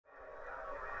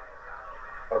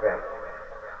Okay.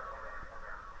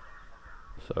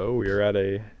 So we are at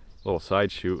a little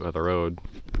side shoot of the road.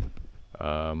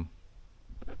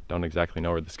 Don't exactly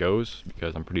know where this goes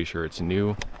because I'm pretty sure it's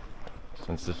new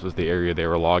since this was the area they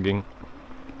were logging.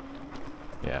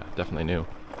 Yeah, definitely new.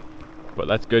 But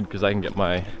that's good because I can get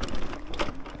my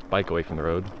bike away from the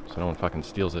road so no one fucking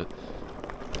steals it.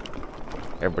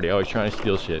 Everybody always trying to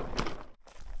steal shit.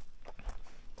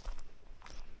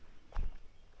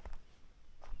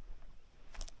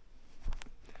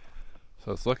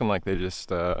 So it's looking like they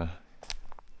just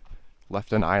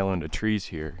left an island of trees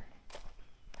here.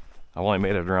 I've only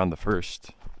made it around the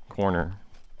first corner,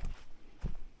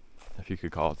 if you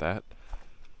could call it that.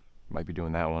 Might be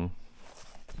doing that one.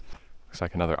 Looks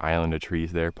like another island of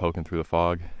trees there poking through the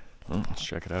fog. Well, let's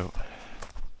check it out.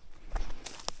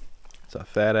 It's a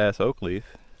fat ass oak leaf.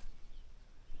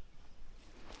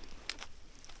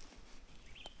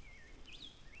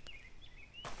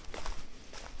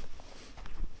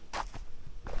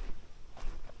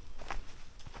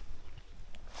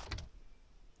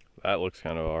 That looks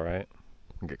kind of alright.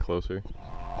 Get closer.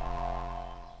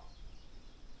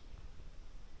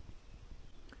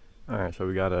 Alright, so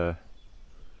we got a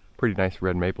pretty nice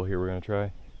red maple here we're gonna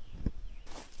try.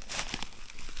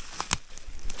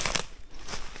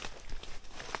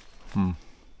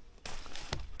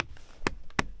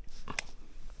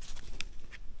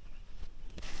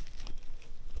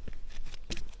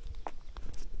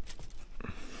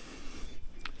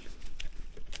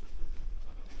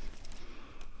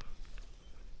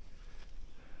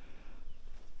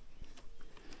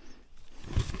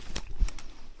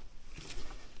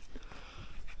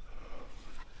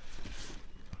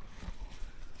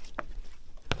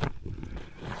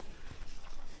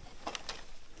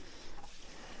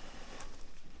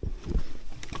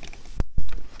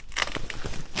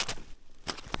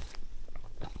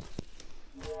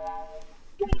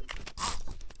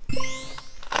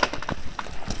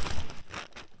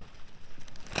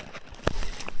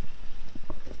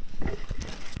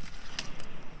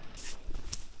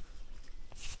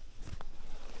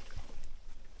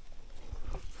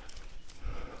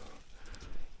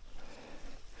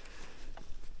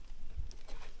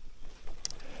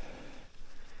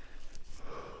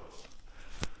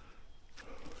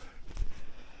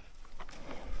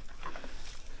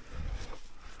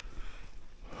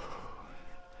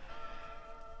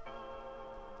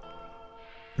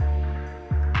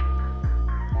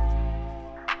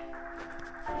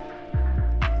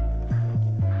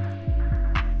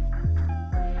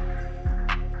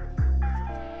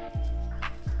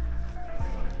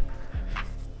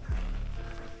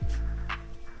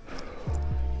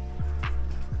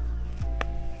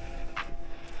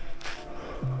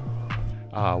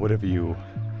 What have you?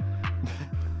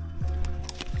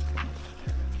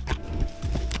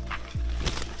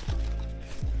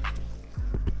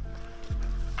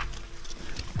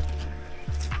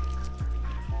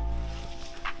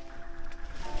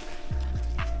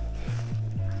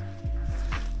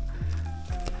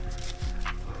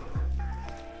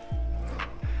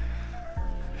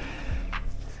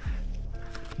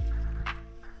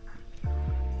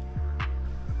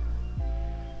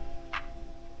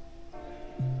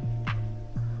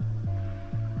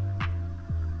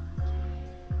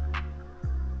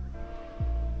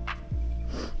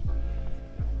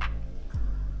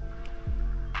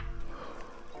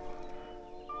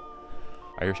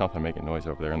 I hear something making noise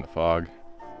over there in the fog.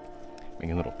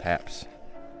 Making little taps.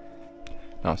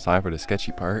 Now it's time for the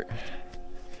sketchy part.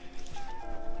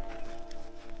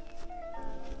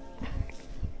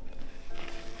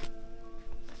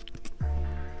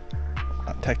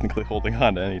 Not technically holding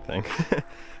on to anything.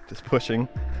 Just pushing.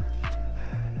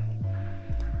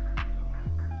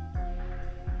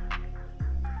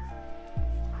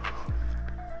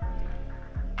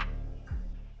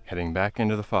 Heading back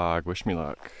into the fog. Wish me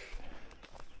luck.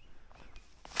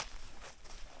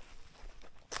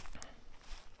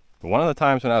 But one of the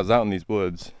times when I was out in these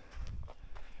woods,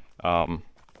 I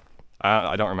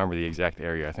don't remember the exact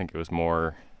area. I think it was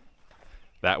more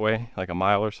that way, like a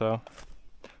mile or so.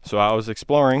 So I was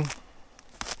exploring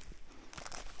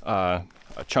a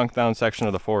chunk down section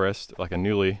of the forest, like a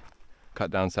newly cut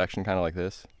down section, kind of like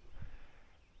this.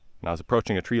 And I was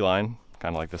approaching a tree line,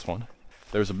 kind of like this one.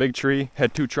 There was a big tree,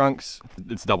 had two trunks.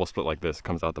 It's double split like this, it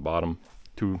comes out the bottom.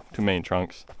 Two main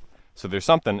trunks. So there's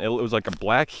something, it was like a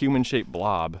black human-shaped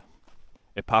blob.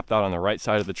 It popped out on the right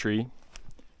side of the tree,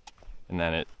 and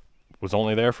then it was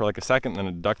only there for like a second, then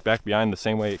it ducked back behind the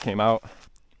same way it came out.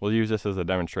 We'll use this as a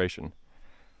demonstration.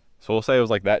 So we'll say it was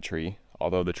like that tree,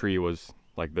 although the tree was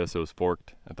like this, it was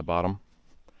forked at the bottom.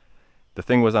 The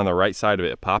thing was on the right side of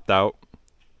it, it popped out,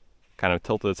 kind of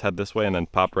tilted its head this way and then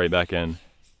popped right back in.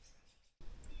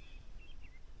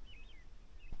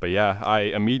 But yeah, I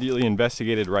immediately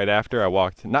investigated right after. I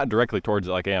walked not directly towards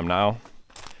it like I am now.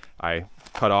 I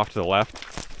cut off to the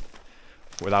left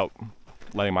without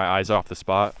letting my eyes off the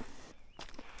spot.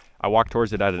 I walked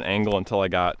towards it at an angle until I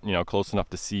got, you know, close enough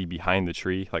to see behind the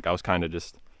tree. Like I was kind of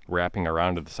just wrapping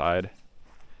around to the side.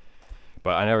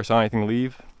 But I never saw anything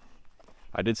leave.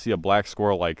 I did see a black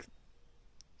squirrel like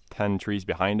 10 trees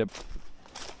behind it.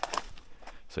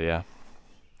 So yeah,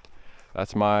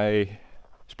 that's my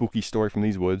spooky story from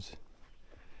these woods.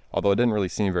 Although it didn't really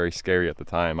seem very scary at the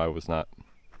time. I was not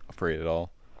afraid at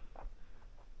all.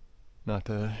 Not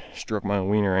to stroke my own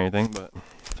wiener or anything, but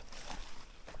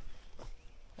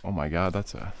oh my god,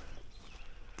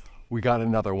 we got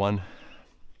another one.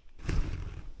 There's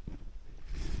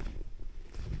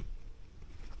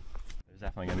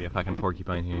definitely gonna be a fucking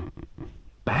porcupine here.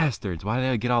 Bastards, why did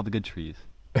I get all the good trees?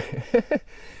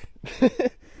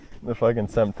 The fucking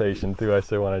temptation too, I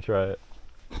still want to try it.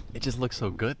 It just looks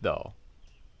so good though.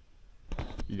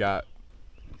 You got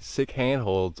sick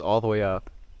handholds all the way up.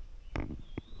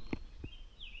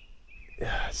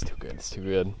 Yeah, it's too good, it's too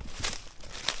good.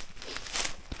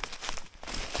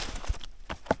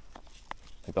 I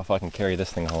think I'll fucking carry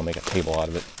this thing home and make a table out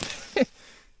of it.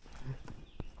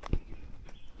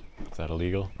 Is that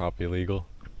illegal? Probably illegal.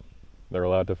 They're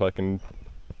allowed to fucking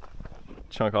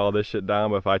chunk all this shit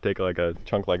down, but if I take like a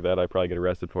chunk like that, I'd probably get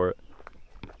arrested for it.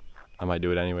 I might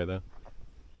do it anyway though.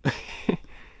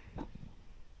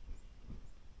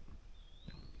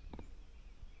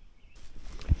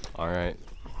 Alright,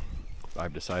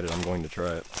 I've decided I'm going to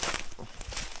try it.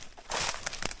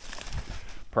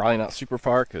 Probably not super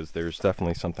far because there's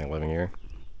definitely something living here.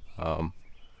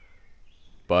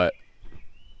 But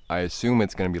I assume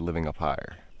it's going to be living up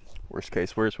higher. Worst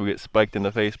case worst, we get spiked in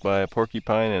the face by a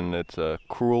porcupine and it's a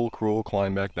cruel, cruel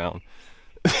climb back down.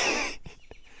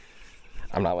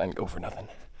 I'm not letting go for nothing.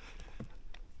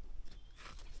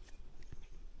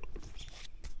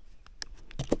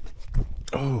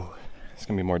 Oh, it's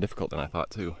going to be more difficult than I thought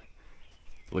too.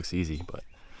 It looks easy, but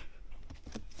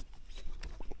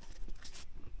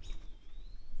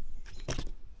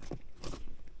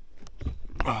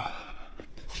I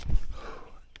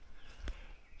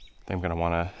think I'm going to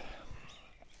want to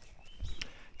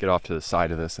get off to the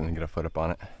side of this and then get a foot up on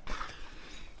it.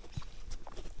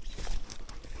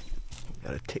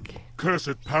 Got a tick.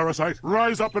 Cursed parasite,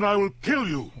 rise up and I will kill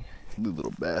you! You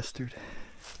little bastard.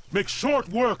 Make short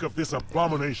work of this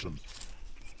abomination.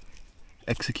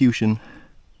 Execution.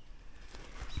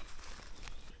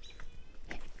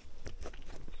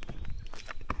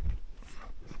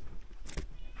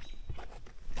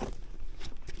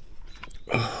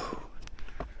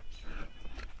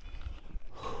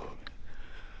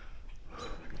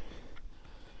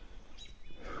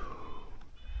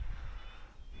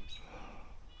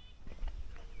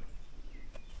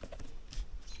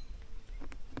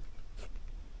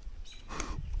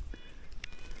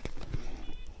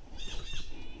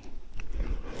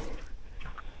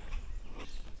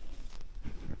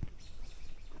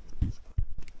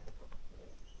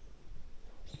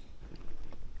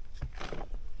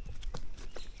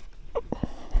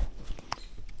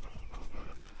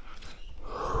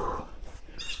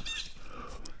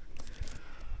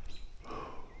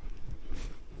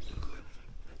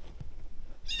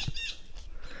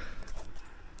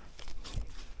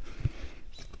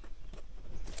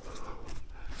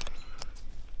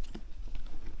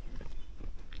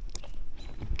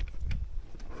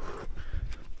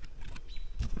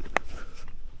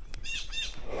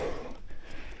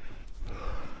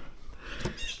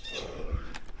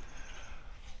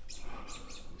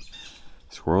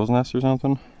 Squirrel's nest or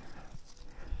something?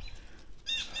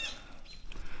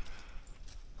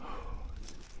 I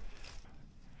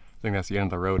think that's the end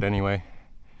of the road anyway.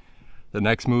 The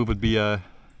next move would be I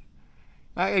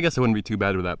guess it wouldn't be too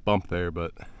bad with that bump there,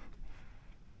 but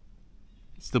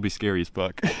it'd still be scary as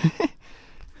fuck.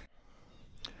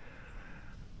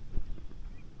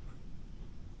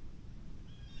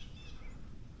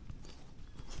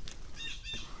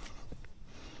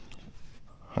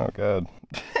 Oh god.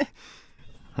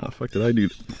 How the fuck did I do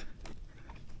this?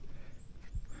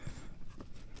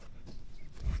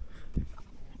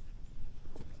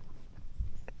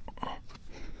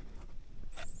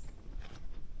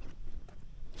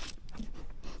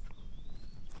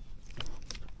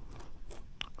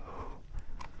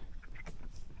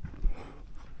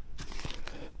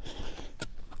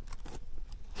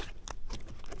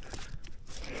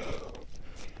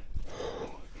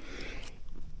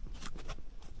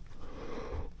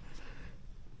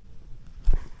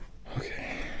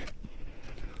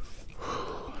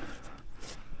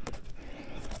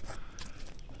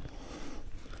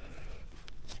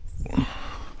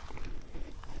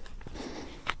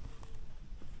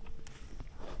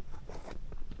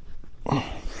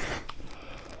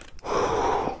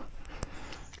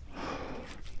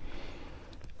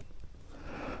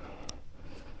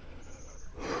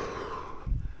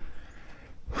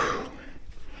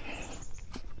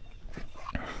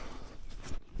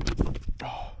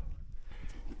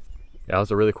 Yeah, it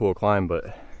was a really cool climb,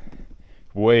 but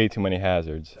way too many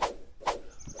hazards.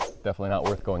 Definitely not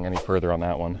worth going any further on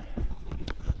that one.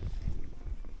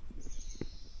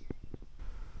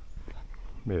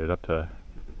 Made it up to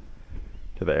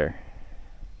there.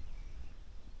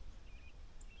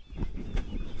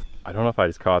 I don't know if I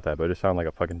just caught that, but it just sounded like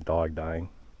a fucking dog dying.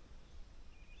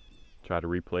 Try to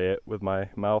replay it with my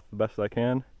mouth the best I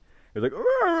can. It was like,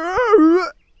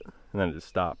 and then it just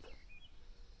stopped.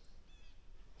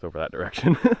 It's over that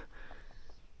direction.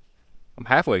 I'm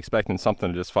halfway expecting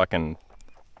something to just fucking,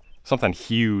 something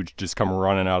huge just come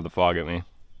running out of the fog at me.